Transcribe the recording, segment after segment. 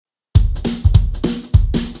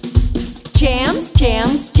Jams,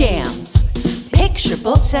 jams, jams. Picture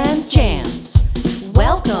books and jams.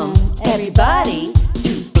 Welcome, everybody, to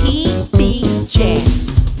PBJamz.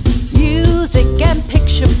 Music and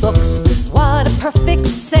picture books. What a perfect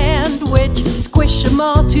sandwich. Squish them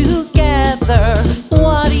all together.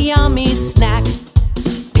 What a yummy snack.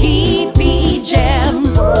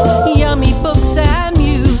 PBJamz. Yummy books and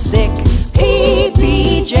music.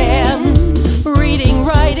 PBJamz. Reading,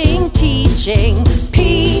 writing, teaching.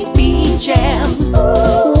 PBJamz.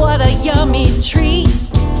 What a yummy treat.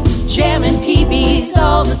 Jamming PBs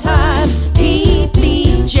all the time.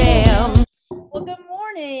 PBJamz. Well, good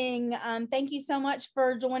morning. Thank you so much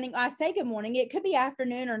for joining. I say good morning. It could be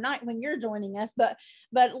afternoon or night when you're joining us, but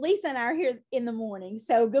Lisa and I are here in the morning.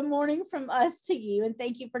 So good morning from us to you, and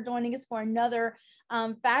thank you for joining us for another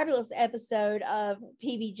fabulous episode of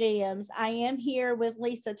PBJamz. I am here with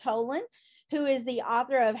Lisa Tolin, who is the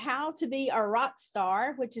author of How to Be a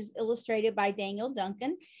Rockstar, which is illustrated by Daniel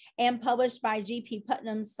Duncan and published by G.P.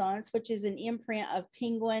 Putnam's Sons, which is an imprint of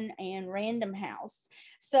Penguin and Random House.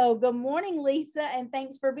 So good morning, Lisa, and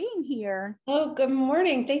thanks for being here. Oh, good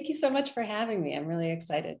morning. Thank you so much for having me. I'm really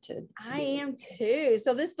excited to I am too.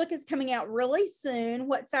 So this book is coming out really soon.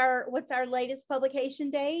 What's our latest publication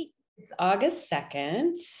date? It's August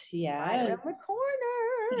 2nd. Yeah. Right around the corner.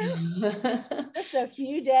 Just a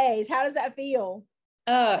few days. How does that feel?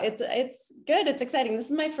 Oh, it's good. It's exciting. This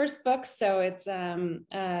is my first book, so it's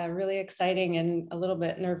really exciting and a little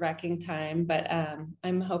bit nerve-wracking time, but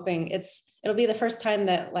I'm hoping it'll be the first time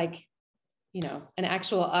that an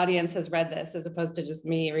actual audience has read this as opposed to just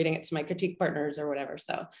me reading it to my critique partners or whatever.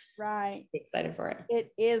 So right. I'm excited for it.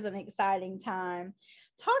 It is an exciting time.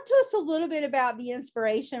 Talk to us a little bit about the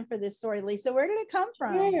inspiration for this story, Lisa. Where did it come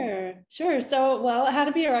from? Sure. So, How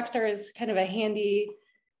to Be a Rockstar is kind of a handy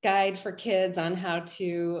guide for kids on how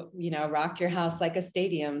to, rock your house like a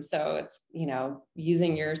stadium. So it's,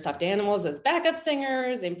 using your stuffed animals as backup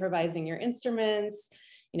singers, improvising your instruments,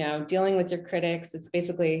 dealing with your critics. It's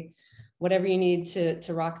basically whatever you need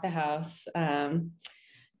to rock the house. And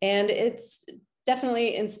it's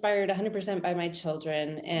definitely inspired 100% by my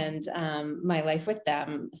children and my life with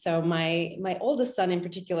them. So my oldest son in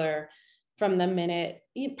particular, from the minute,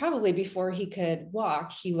 probably before he could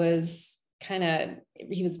walk, he was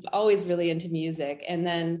always really into music. And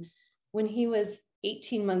then when he was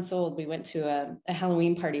 18 months old, we went to a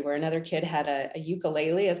Halloween party where another kid had a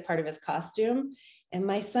ukulele as part of his costume. And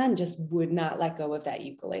my son just would not let go of that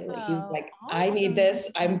ukulele. He was like, awesome. I need this.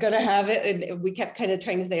 I'm going to have it. And we kept kind of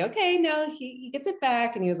trying to say, okay, no, he gets it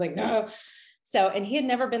back. And he was like, no. So, and he had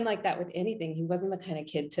never been like that with anything. He wasn't the kind of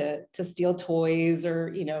kid to steal toys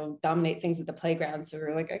or, dominate things at the playground. So we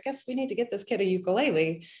were like, I guess we need to get this kid a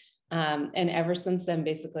ukulele. And ever since then,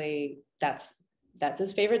 basically that's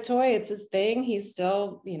his favorite toy. It's his thing. He's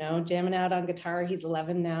still, jamming out on guitar. He's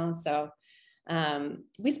 11 now. So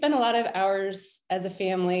we spent a lot of hours as a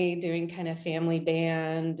family doing kind of family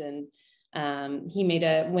band, and he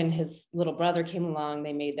when his little brother came along,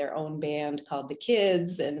 they made their own band called The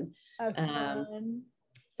Kids. And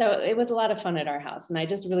so it was a lot of fun at our house. And I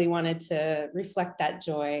just really wanted to reflect that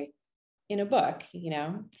joy in a book,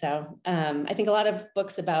 So I think a lot of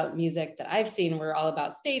books about music that I've seen were all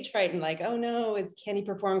about stage fright and like, oh no, can he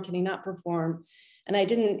perform? Can he not perform? And I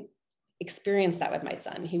didn't experience that with my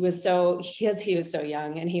son. He was so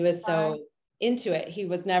young and he was so into it. He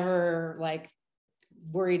was never like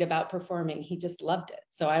worried about performing. He just loved it.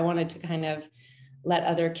 So I wanted to kind of let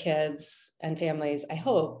other kids and families, I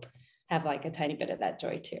hope, have like a tiny bit of that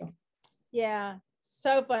joy too. Yeah.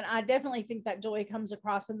 So fun. I definitely think that joy comes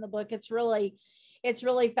across in the book. It's really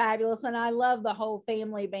fabulous. And I love the whole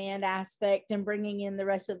family band aspect and bringing in the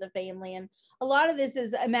rest of the family. And a lot of this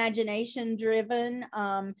is imagination driven.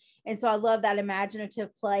 And so I love that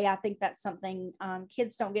imaginative play. I think that's something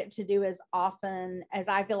kids don't get to do as often as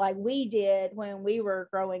I feel like we did when we were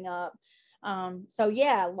growing up. So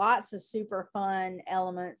yeah, lots of super fun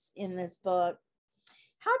elements in this book.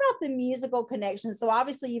 How about the musical connection? So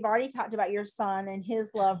obviously you've already talked about your son and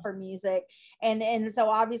his love for music. And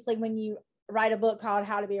so obviously when you write a book called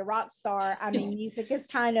How to Be a Rockstar, I mean, music is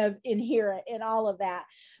kind of inherent in all of that.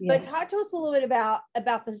 Yeah. But talk to us a little bit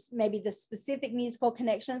about this, maybe the specific musical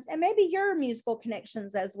connections and maybe your musical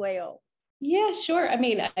connections as well. Yeah, sure. I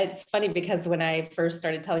mean, it's funny because when I first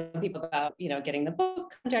started telling people about, getting the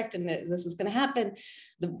book contract and this is going to happen,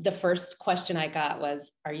 the first question I got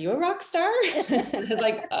was, are you a rock star? And I was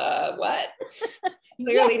like, what?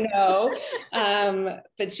 Clearly no.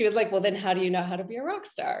 But she was like, well, then how do you know how to be a rock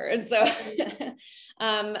star? And so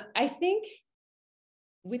I think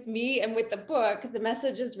with me and with the book, the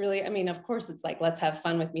message is really, I mean, of course it's like, let's have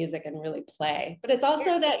fun with music and really play, but it's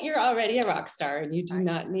also that you're already a rock star and you do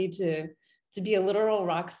not need to be a literal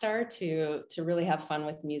rock star to really have fun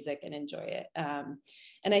with music and enjoy it.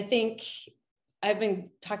 And I think I've been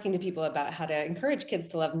talking to people about how to encourage kids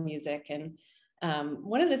to love music. And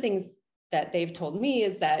one of the things that they've told me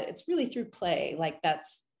is that it's really through play. Like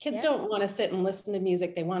kids don't want to sit and listen to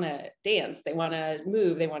music. They want to dance. They want to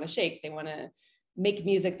move. They want to shake. They want to make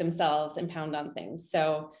music themselves and pound on things.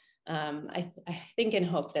 So I think and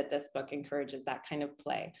hope that this book encourages that kind of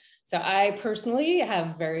play. So I personally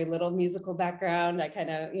have very little musical background. I kind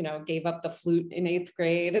of, gave up the flute in 8th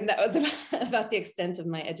grade, and that was about the extent of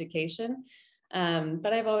my education.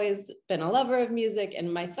 But I've always been a lover of music,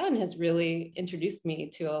 and my son has really introduced me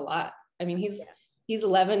to a lot. I mean, he's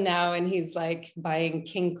 11 now, and he's like buying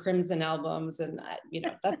King Crimson albums, and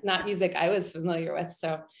that's not music I was familiar with.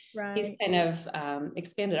 So he's kind of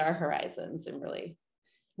expanded our horizons. And really,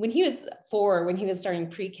 when he was 4, when he was starting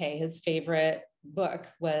pre-K, his favorite book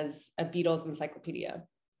was a Beatles encyclopedia.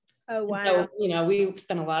 Oh, wow. So, we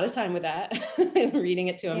spent a lot of time with that and reading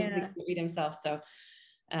it to him because he couldn't read himself.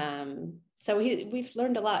 So we've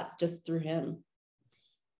learned a lot just through him.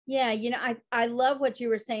 Yeah, I love what you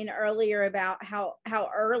were saying earlier about how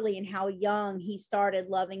early and how young he started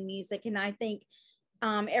loving music. And I think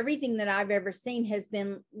everything that I've ever seen has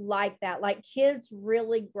been like that. Like, kids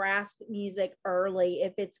really grasp music early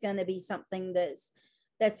if it's going to be something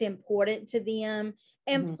that's important to them.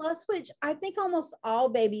 And plus, which I think almost all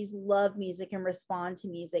babies love music and respond to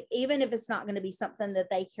music, even if it's not going to be something that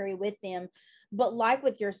they carry with them. But like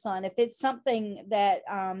with your son, if it's something that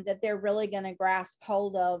they're really going to grasp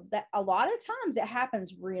hold of, that a lot of times it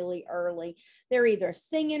happens really early. They're either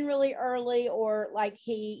singing really early, or like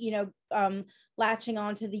he, latching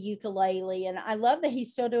onto the ukulele. And I love that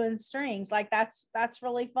he's still doing strings. Like, that's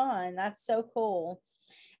really fun. That's so cool.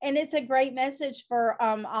 And it's a great message for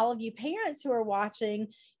all of you parents who are watching,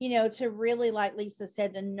 to really, like Lisa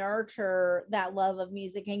said, to nurture that love of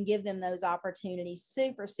music and give them those opportunities.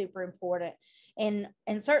 Super, super important. And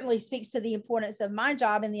certainly speaks to the importance of my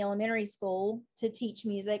job in the elementary school to teach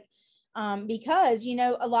music, because,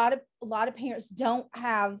 a lot of parents don't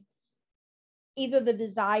have either the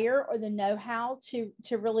desire or the know-how to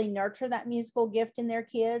really nurture that musical gift in their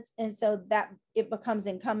kids. And so that it becomes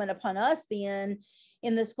incumbent upon us then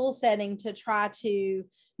in the school setting to try to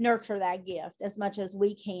nurture that gift as much as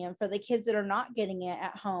we can for the kids that are not getting it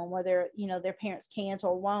at home, whether, their parents can't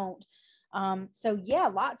or won't. So yeah,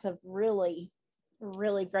 lots of really,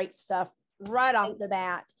 really great stuff right off the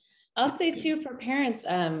bat. I'll say too, for parents,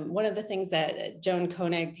 one of the things that Joan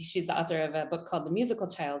Koenig, she's the author of a book called The Musical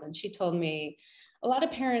Child, and she told me a lot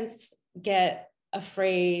of parents get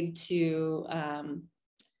afraid to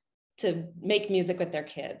make music with their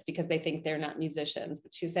kids because they think they're not musicians.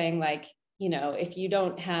 But she's saying, like, if you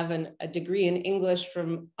don't have a degree in English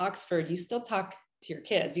from Oxford, you still talk to your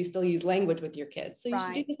kids, you still use language with your kids. So you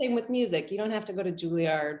should do the same with music. You don't have to go to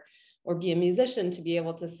Juilliard or be a musician to be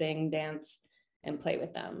able to sing, dance, and play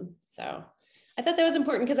with them. So I thought that was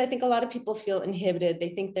important because I think a lot of people feel inhibited. They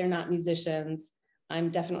think they're not musicians. I'm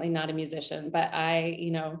definitely not a musician, but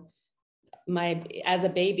as a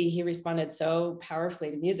baby, he responded so powerfully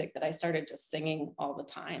to music that I started just singing all the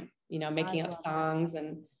time, making up songs.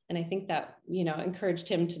 And I think that, encouraged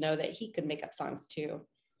him to know that he could make up songs too.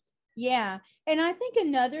 Yeah. And I think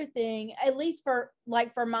another thing, at least for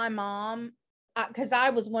my mom, because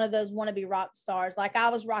I was one of those wannabe rock stars, like I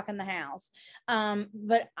was rocking the house.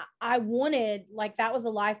 But I wanted, like, that was a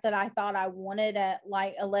life that I thought I wanted at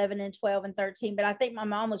like 11 and 12 and 13. But I think my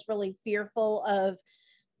mom was really fearful of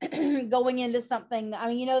going into something. I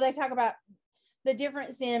mean, they talk about the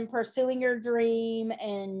difference in pursuing your dream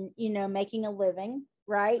and, making a living.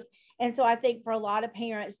 Right. And so I think for a lot of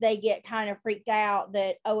parents, they get kind of freaked out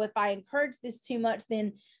that, oh, if I encourage this too much,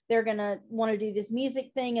 then they're going to want to do this music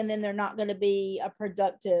thing. And then they're not going to be a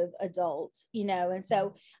productive adult, And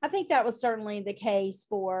so I think that was certainly the case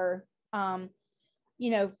for, for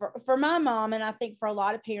my mom. And I think for a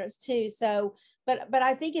lot of parents too. So, but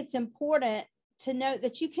I think it's important to note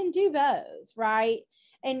that you can do both, right?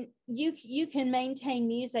 And you can maintain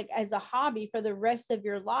music as a hobby for the rest of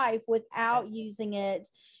your life without using it.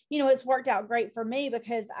 It's worked out great for me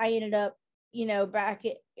because I ended up, back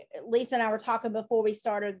at Lisa and I were talking before we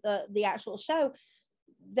started the actual show.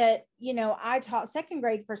 that, you know, I taught second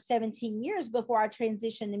grade for 17 years before I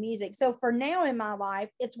transitioned to music. So for now in my life,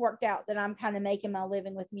 it's worked out that I'm kind of making my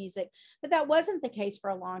living with music, but that wasn't the case for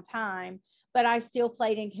a long time. But I still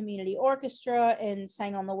played in community orchestra and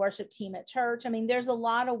sang on the worship team at church. I mean, there's a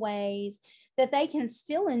lot of ways that they can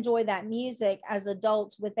still enjoy that music as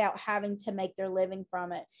adults without having to make their living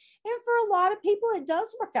from it. And for a lot of people, it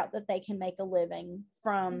does work out that they can make a living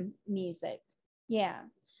from music. Yeah.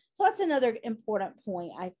 So that's another important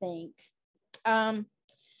point, I think.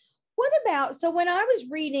 What about, so when I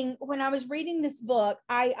was reading this book,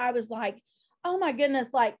 I was like, oh my goodness,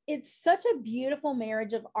 like it's such a beautiful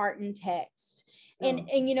marriage of art and text. And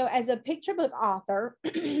you know, as a picture book author,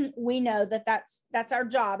 we know that that's our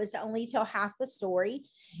job, is to only tell half the story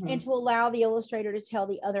and to allow the illustrator to tell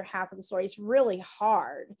the other half of the story. It's really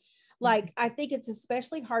hard. Like, I think it's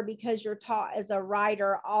especially hard because you're taught as a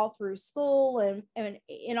writer all through school and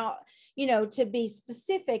you know, to be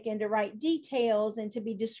specific and to write details and to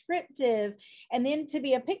be descriptive. And then to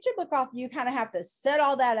be a picture book author, you kind of have to set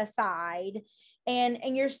all that aside and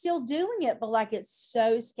you're still doing it, but like it's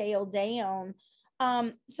so scaled down.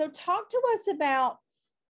 So talk to us about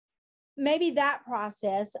maybe that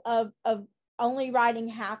process of only writing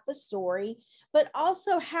half the story, but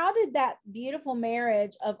also how did that beautiful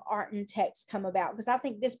marriage of art and text come about? Because I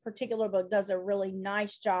think this particular book does a really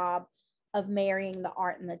nice job of marrying the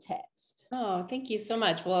art and the text. Oh, thank you so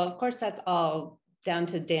much. Well, of course, that's all down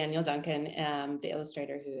to Daniel Duncan, the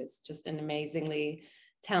illustrator, who is just an amazingly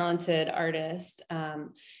talented artist.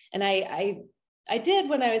 And I did,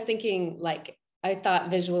 when I was thinking, like, I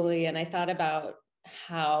thought visually, and I thought about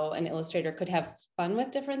how an illustrator could have fun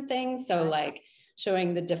with different things. So like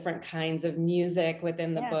showing the different kinds of music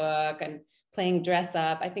within the book and playing dress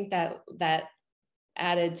up. I think that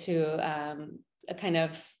added to a kind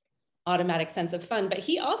of automatic sense of fun, but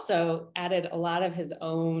he also added a lot of his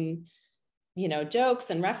own, you know, jokes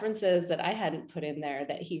and references that I hadn't put in there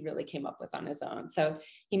that he really came up with on his own. So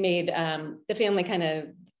he made the family kind of,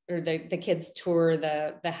 or the kids tour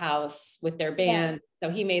the house with their band. So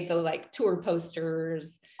he made the like tour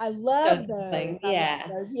posters. I love those. Yeah. I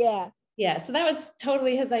love those. Yeah. Yeah. So that was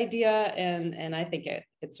totally his idea. And I think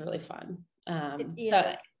it's really fun.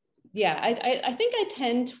 So yeah, I think I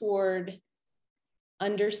tend toward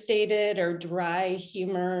understated or dry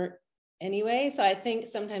humor anyway. So I think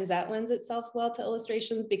sometimes that lends itself well to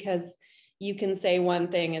illustrations, because you can say one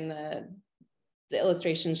thing and the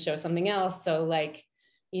illustrations show something else. So like,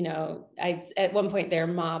 you know, at one point they're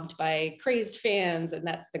mobbed by crazed fans, and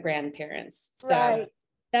that's the grandparents. So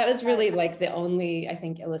that was really like the only, I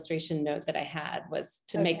think, illustration note that I had, was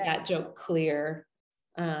to make that joke clear,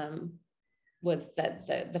 was that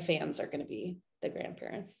the fans are going to be the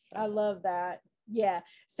grandparents. So. I love that. Yeah.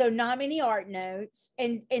 So not many art notes,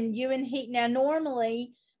 and you and he, now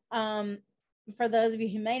normally, for those of you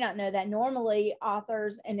who may not know that, normally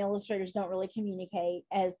authors and illustrators don't really communicate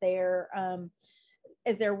as they're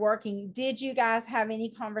working. Did you guys have any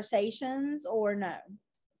conversations or no?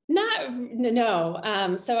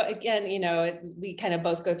 No. So again, you know, we kind of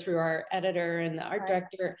both go through our editor and the art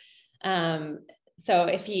director. So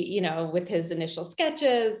if he, you know, with his initial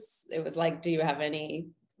sketches, it was like, do you have any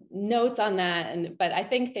notes on that? But I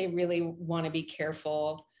think they really want to be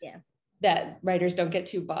careful that writers don't get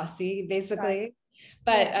too bossy, basically.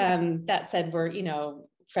 But that said, we're, you know,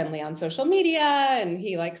 friendly on social media, and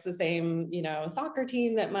he likes the same, you know, soccer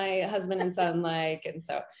team that my husband and son like. And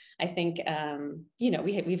so I think, you know,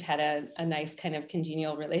 we've had a nice kind of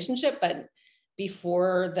congenial relationship, but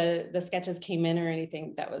before the sketches came in or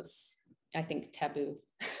anything, that was, I think, taboo.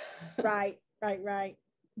 Right.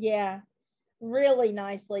 Yeah. Really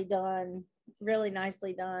nicely done.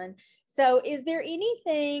 So is there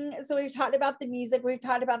anything, so we've talked about the music, we've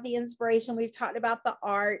talked about the inspiration, we've talked about the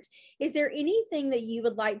art. Is there anything that you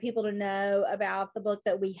would like people to know about the book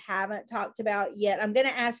that we haven't talked about yet? I'm going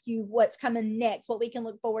to ask you what's coming next, what we can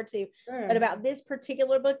look forward to. Sure. But about this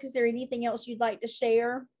particular book, is there anything else you'd like to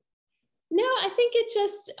share? No, I think it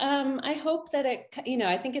just, I hope that it, you know,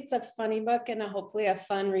 I think it's a funny book and hopefully a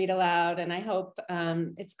fun read aloud. And I hope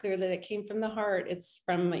it's clear that it came from the heart. It's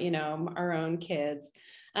from, you know, our own kids.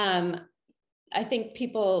 I think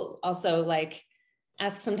people also like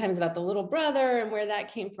ask sometimes about the little brother and where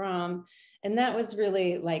that came from. And that was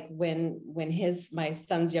really like when my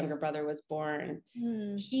son's younger brother was born,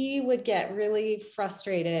 he would get really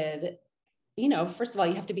frustrated. You know, first of all,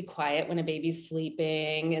 you have to be quiet when a baby's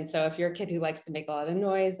sleeping. And so if you're a kid who likes to make a lot of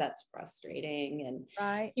noise, that's frustrating.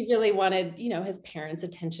 And he really wanted, you know, his parents'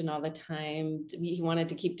 attention all the time. He wanted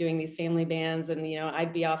to keep doing these family bands, and, you know,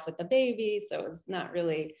 I'd be off with the baby. So it was not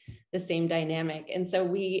really the same dynamic. And so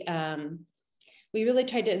we we really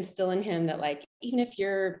tried to instill in him that like, even if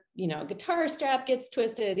your, guitar strap gets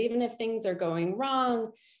twisted, even if things are going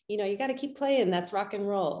wrong, you got to keep playing. That's rock and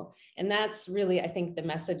roll. And that's really, I think, the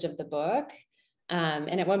message of the book.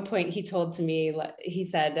 And at one point he told to me, he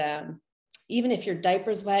said, even if your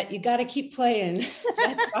diaper's wet, you got to keep playing.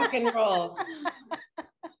 That's rock and roll.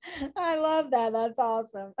 I love that. That's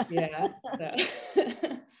awesome. Yeah.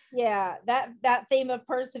 So. Yeah, that theme of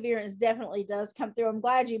perseverance definitely does come through. I'm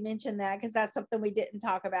glad you mentioned that, because that's something we didn't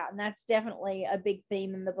talk about. And that's definitely a big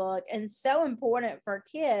theme in the book, and so important for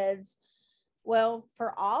kids. Well,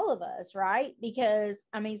 for all of us, right? Because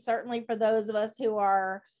I mean, certainly for those of us who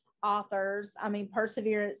are authors, I mean,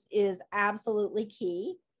 perseverance is absolutely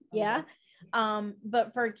key. Yeah.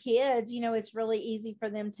 But for kids, it's really easy for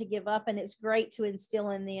them to give up, and it's great to instill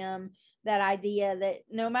in them that idea that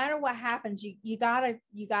no matter what happens, you gotta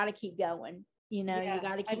keep going. You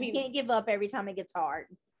gotta keep, you can't give up every time it gets hard.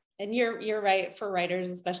 And you're right. For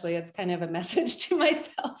writers, especially, it's kind of a message to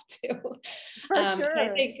myself too. For sure. I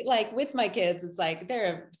think like with my kids, it's like, there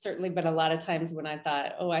have certainly been a lot of times when I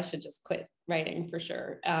thought, oh, I should just quit writing for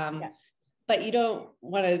sure. But you don't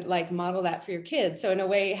want to like model that for your kids. So in a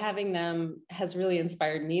way, having them has really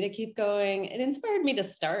inspired me to keep going. It inspired me to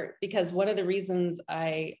start, because one of the reasons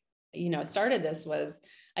I, started this was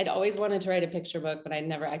I'd always wanted to write a picture book, but I'd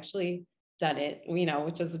never actually done it,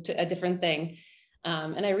 which is a different thing.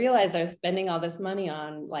 And I realized I was spending all this money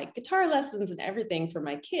on like guitar lessons and everything for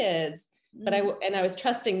my kids, but I was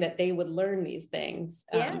trusting that they would learn these things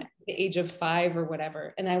at the age of 5 or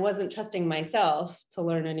whatever. And I wasn't trusting myself to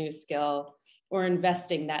learn a new skill, or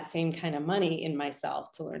investing that same kind of money in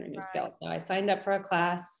myself to learn a new skill. So I signed up for a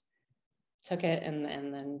class, took it, and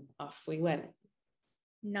then off we went.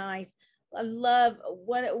 Nice. I love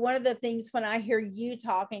one of the things when I hear you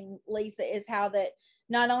talking, Lisa, is how that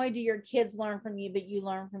not only do your kids learn from you, but you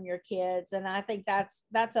learn from your kids. And I think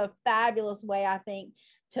that's a fabulous way, I think,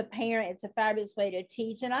 to parent. It's a fabulous way to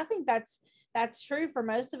teach. And I think that's true for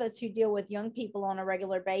most of us who deal with young people on a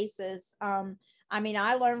regular basis. I mean,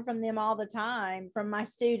 I learn from them all the time, from my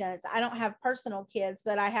students. I don't have personal kids,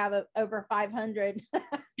 but I have over 500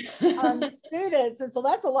 students. And so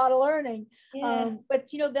that's a lot of learning. Yeah. But,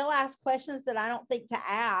 they'll ask questions that I don't think to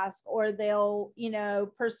ask, or they'll,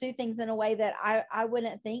 pursue things in a way that I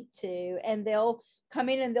wouldn't think to. And they'll come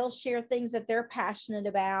in and they'll share things that they're passionate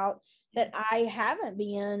about that I haven't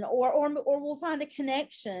been, or we'll find a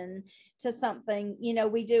connection to something.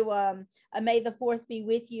 We do a May the 4th be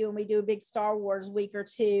with you, and we do a big Star Wars week or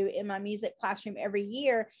two in my music classroom every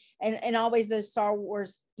year, and always those Star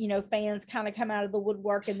Wars fans kind of come out of the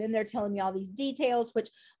woodwork, and then they're telling me all these details, which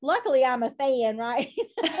luckily I'm a fan, right?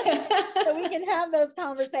 So we can have those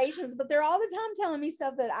conversations, but they're all the time telling me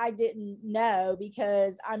stuff that I didn't know,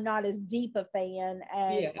 because I'm not as deep a fan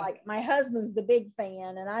as like my husband's the big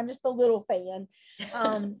fan, and I'm just a little fan.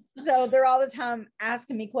 So they're all the time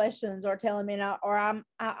asking me questions or telling me,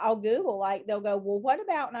 I'll Google, like they'll go, well, what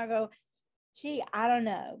about? And I go, gee, I don't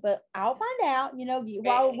know, but I'll find out,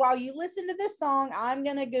 while you listen to this song, I'm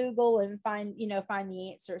going to Google and find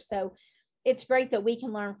the answer. So it's great that we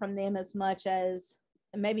can learn from them as much as,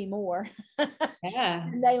 maybe more. Yeah.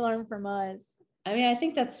 And they learn from us. I mean, I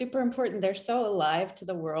think that's super important. They're so alive to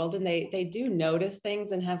the world, and they do notice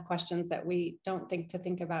things and have questions that we don't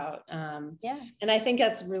think about. And I think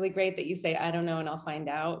that's really great that you say, I don't know, and I'll find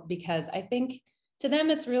out, because I think to them,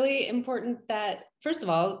 it's really important that, first of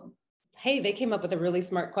all, hey, they came up with a really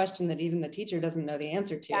smart question that even the teacher doesn't know the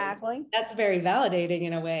answer to. Exactly. That's very validating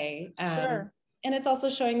in a way. Sure. And it's also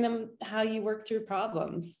showing them how you work through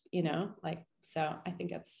problems, so I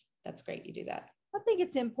think that's great you do that. I think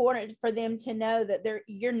it's important for them to know that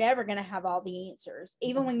you're never going to have all the answers.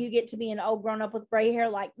 Even when you get to be an old grown up with gray hair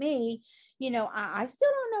like me, I still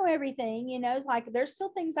don't know everything. It's like there's still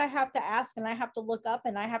things I have to ask, and I have to look up,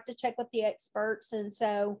 and I have to check with the experts. And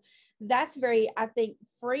so that's very, I think,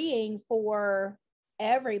 freeing for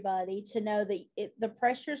everybody to know that the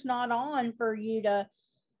pressure's not on for you to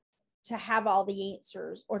have all the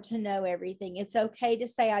answers or to know everything. It's okay to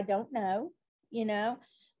say, I don't know,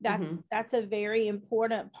 that's a very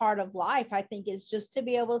important part of life, I think, is just to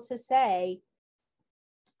be able to say,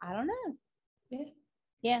 I don't know.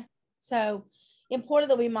 Yeah. So important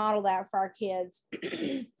that we model that for our kids.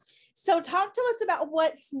 So talk to us about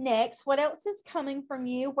what's next. What else is coming from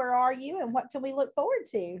you? Where are you? And what can we look forward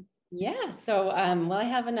to? Yeah. So, I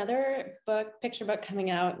have another picture book coming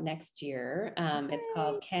out next year. It's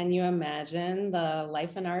called Can You Imagine? The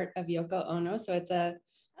Life and Art of Yoko Ono. So it's a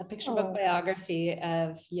picture book biography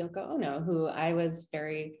of Yoko Ono, who I was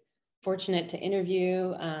very fortunate to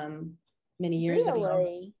interview many years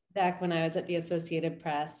ago, back when I was at the Associated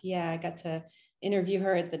Press. Yeah, I got to interview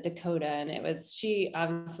her at the Dakota. And she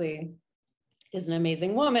obviously is an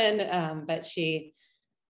amazing woman, but she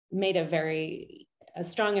made a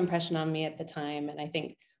strong impression on me at the time. And I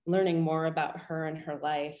think learning more about her and her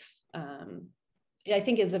life, I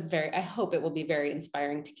think I hope it will be very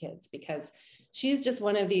inspiring to kids, because she's just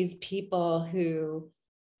one of these people who,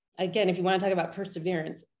 again, if you want to talk about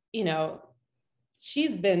perseverance,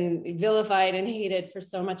 she's been vilified and hated for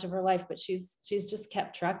so much of her life, but she's just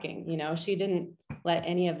kept trucking. She didn't let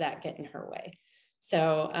any of that get in her way.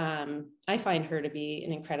 So I find her to be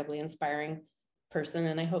an incredibly inspiring person,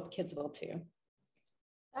 and I hope kids will too.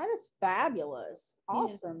 That is fabulous.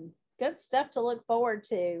 Awesome. Yeah. Good stuff to look forward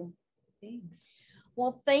to. Thanks.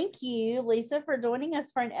 Well, thank you, Lisa, for joining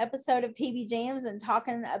us for an episode of PBJamz and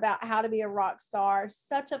talking about how to be a rock star.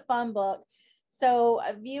 Such a fun book. So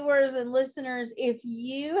viewers and listeners, if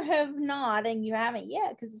you have not, and you haven't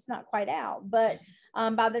yet, because it's not quite out, but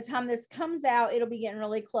by the time this comes out, it'll be getting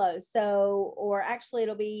really close. So, or actually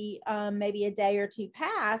it'll be maybe a day or two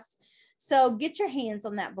past. So get your hands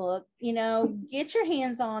on that book, get your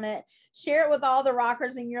hands on it, share it with all the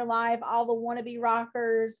rockers in your life, all the wannabe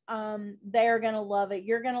rockers. They're going to love it.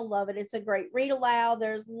 You're going to love it. It's a great read aloud.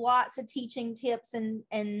 There's lots of teaching tips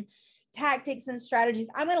and tactics and strategies.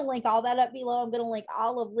 I'm going to link all that up below. I'm going to link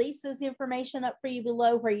all of Lisa's information up for you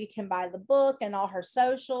below, where you can buy the book and all her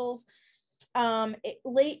socials. I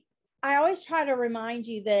always try to remind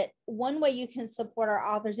you that one way you can support our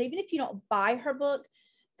authors, even if you don't buy her book,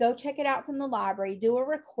 go check it out from the library, do a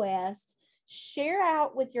request, share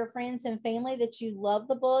out with your friends and family that you love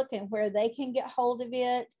the book and where they can get hold of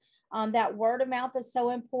it. That word of mouth is so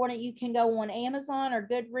important. You can go on Amazon or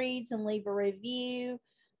Goodreads and leave a review.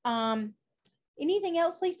 Anything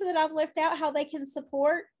else, Lisa, that I've left out, how they can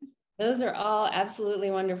support? Those are all absolutely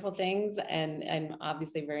wonderful things, and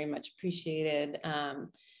obviously very much appreciated.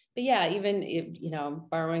 But yeah, even if,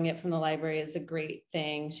 borrowing it from the library is a great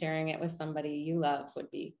thing. Sharing it with somebody you love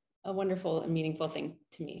would be a wonderful and meaningful thing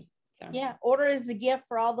to me. So. Yeah, order as a gift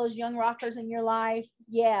for all those young rockers in your life.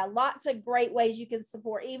 Yeah, lots of great ways you can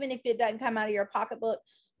support, even if it doesn't come out of your pocketbook.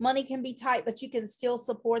 Money can be tight, but you can still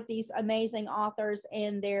support these amazing authors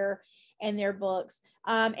and their books.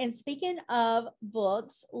 And speaking of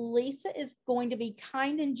books, Lisa is going to be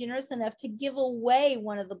kind and generous enough to give away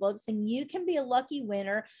one of the books, and you can be a lucky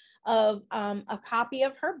winner of a copy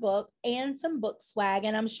of her book and some book swag.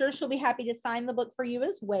 And I'm sure she'll be happy to sign the book for you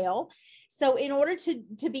as well. So in order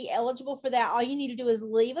to be eligible for that, all you need to do is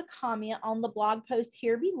leave a comment on the blog post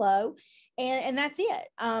here below. And that's it.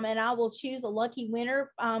 And I will choose a lucky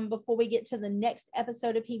winner before we get to the next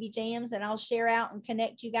episode of PBJamz, and I'll share out and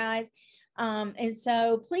connect you guys. And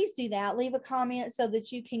so please do that. Leave a comment so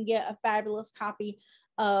that you can get a fabulous copy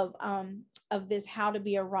of this How to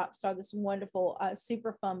Be a Rock Star, this wonderful,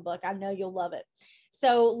 super fun book. I know you'll love it.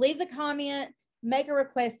 So leave the comment, make a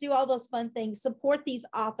request, do all those fun things, support these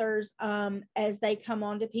authors as they come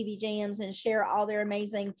on to PBJamz and share all their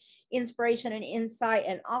amazing inspiration and insight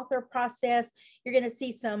and author process. You're going to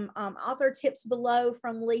see some author tips below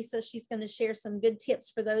from Lisa. She's going to share some good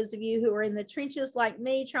tips for those of you who are in the trenches like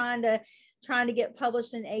me, trying to get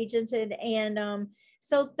published and agented. And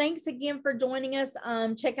so thanks again for joining us.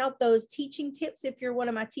 Check out those teaching tips if you're one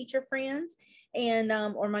of my teacher friends and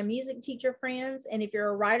or my music teacher friends. And if you're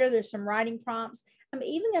a writer, there's some writing prompts. I'm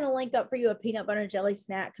even going to link up for you a peanut butter and jelly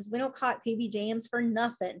snack, because we don't call it PBJamz for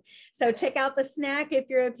nothing. So check out the snack if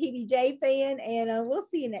you're a PBJ fan, and we'll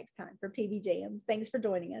see you next time for PBJamz. Thanks for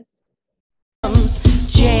joining us.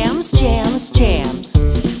 Jams, jams, jams.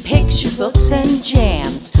 Picture books and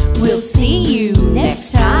jams. We'll see you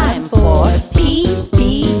next time.